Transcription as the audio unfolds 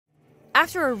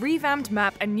After a revamped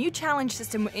map and new challenge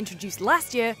system were introduced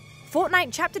last year, Fortnite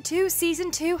Chapter 2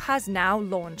 Season 2 has now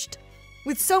launched.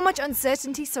 With so much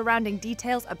uncertainty surrounding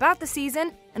details about the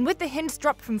season, and with the hints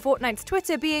dropped from Fortnite's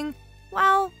Twitter being,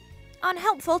 well,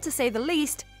 unhelpful to say the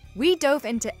least, we dove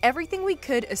into everything we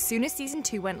could as soon as Season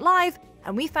 2 went live,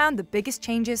 and we found the biggest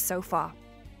changes so far.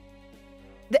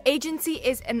 The Agency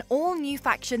is an all-new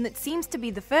faction that seems to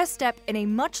be the first step in a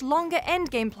much longer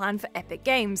endgame plan for Epic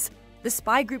Games. The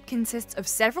spy group consists of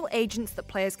several agents that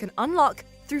players can unlock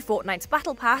through Fortnite's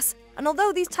Battle Pass, and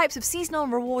although these types of seasonal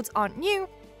rewards aren't new,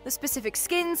 the specific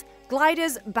skins,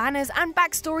 gliders, banners, and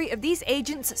backstory of these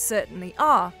agents certainly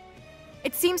are.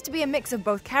 It seems to be a mix of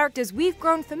both characters we've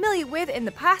grown familiar with in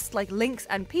the past, like Lynx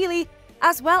and Peely,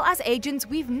 as well as agents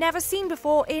we've never seen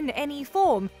before in any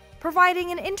form,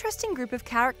 providing an interesting group of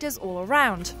characters all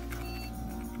around.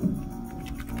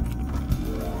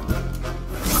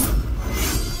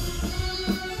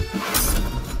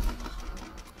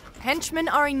 Henchmen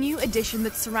are a new addition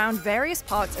that surround various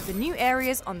parts of the new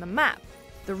areas on the map.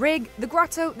 The rig, the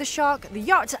grotto, the shark, the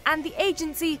yacht, and the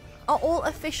agency are all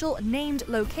official named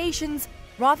locations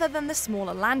rather than the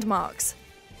smaller landmarks.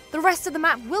 The rest of the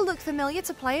map will look familiar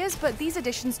to players, but these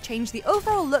additions change the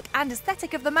overall look and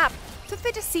aesthetic of the map to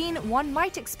fit a scene one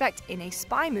might expect in a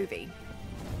spy movie.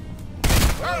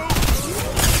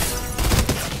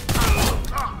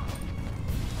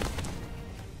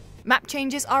 Map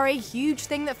changes are a huge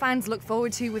thing that fans look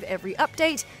forward to with every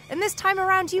update, and this time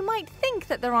around you might think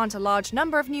that there aren't a large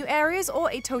number of new areas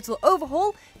or a total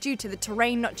overhaul due to the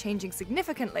terrain not changing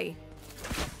significantly.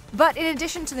 But in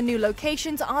addition to the new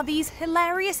locations are these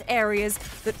hilarious areas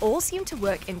that all seem to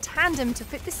work in tandem to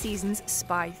fit the season's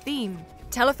spy theme.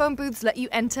 Telephone booths let you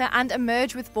enter and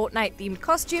emerge with Fortnite-themed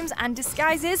costumes and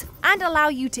disguises, and allow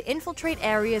you to infiltrate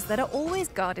areas that are always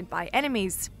guarded by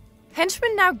enemies.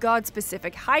 Henchmen now guard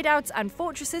specific hideouts and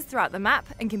fortresses throughout the map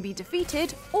and can be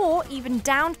defeated, or even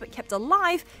downed but kept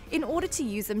alive in order to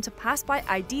use them to pass by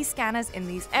ID scanners in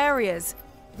these areas.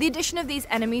 The addition of these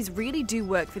enemies really do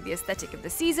work for the aesthetic of the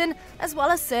season, as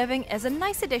well as serving as a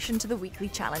nice addition to the weekly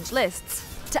challenge lists.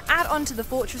 To add on to the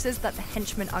fortresses that the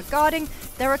henchmen are guarding,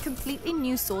 there are completely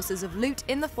new sources of loot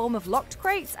in the form of locked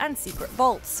crates and secret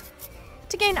vaults.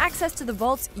 To gain access to the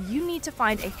vaults, you need to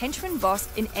find a henchman boss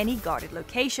in any guarded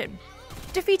location.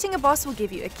 Defeating a boss will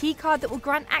give you a keycard that will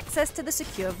grant access to the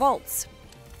secure vaults.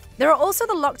 There are also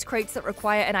the locked crates that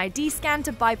require an ID scan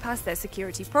to bypass their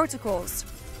security protocols.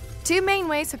 Two main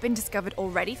ways have been discovered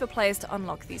already for players to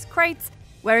unlock these crates.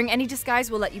 Wearing any disguise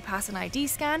will let you pass an ID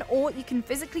scan, or you can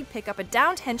physically pick up a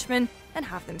downed henchman and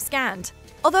have them scanned.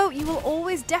 Although you will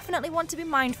always definitely want to be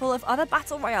mindful of other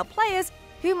Battle Royale players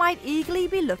who might eagerly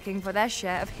be looking for their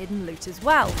share of hidden loot as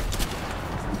well.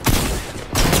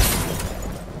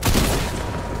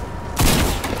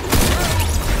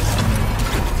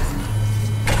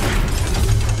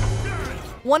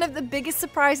 One of the biggest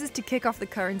surprises to kick off the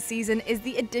current season is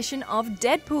the addition of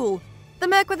Deadpool. The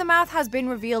Merc with a Mouth has been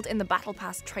revealed in the Battle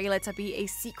Pass trailer to be a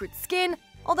secret skin,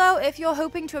 although if you're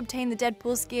hoping to obtain the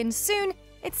Deadpool skin soon,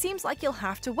 it seems like you'll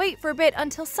have to wait for a bit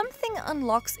until something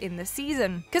unlocks in the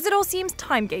season, because it all seems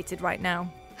time-gated right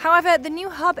now. However, the new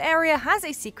hub area has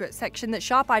a secret section that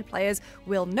sharp-eyed players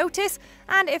will notice,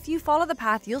 and if you follow the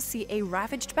path you'll see a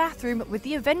ravaged bathroom with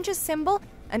the Avengers symbol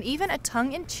and even a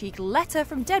tongue-in-cheek letter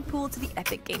from Deadpool to the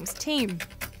Epic Games team.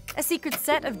 A secret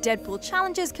set of Deadpool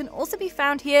challenges can also be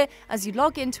found here as you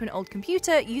log into an old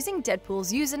computer using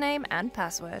Deadpool's username and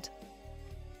password.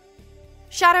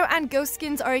 Shadow and Ghost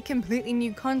skins are a completely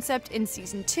new concept in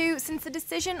Season 2 since the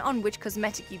decision on which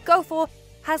cosmetic you go for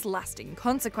has lasting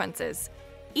consequences.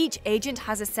 Each agent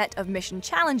has a set of mission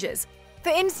challenges.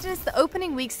 For instance, the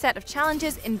opening week's set of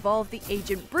challenges involve the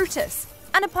Agent Brutus,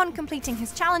 and upon completing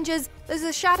his challenges, there's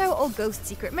a Shadow or Ghost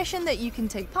secret mission that you can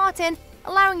take part in,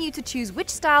 allowing you to choose which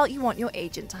style you want your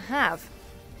agent to have.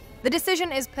 The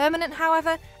decision is permanent,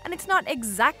 however, and it's not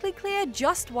exactly clear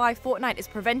just why Fortnite is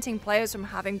preventing players from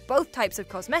having both types of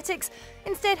cosmetics,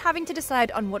 instead having to decide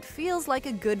on what feels like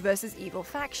a good versus evil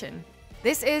faction.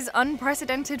 This is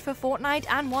unprecedented for Fortnite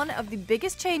and one of the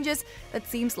biggest changes that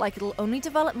seems like it'll only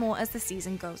develop more as the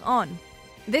season goes on.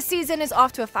 This season is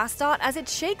off to a fast start as it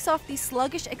shakes off the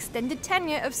sluggish extended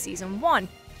tenure of Season 1,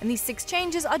 and these 6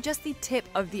 changes are just the tip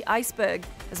of the iceberg,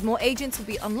 as more agents will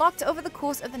be unlocked over the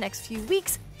course of the next few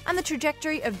weeks, and the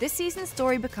trajectory of this season's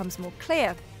story becomes more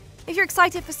clear. If you're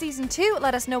excited for Season 2,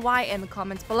 let us know why in the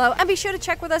comments below, and be sure to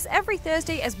check with us every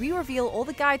Thursday as we reveal all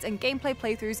the guides and gameplay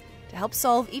playthroughs to help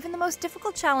solve even the most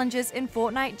difficult challenges in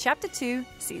Fortnite Chapter 2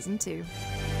 Season 2.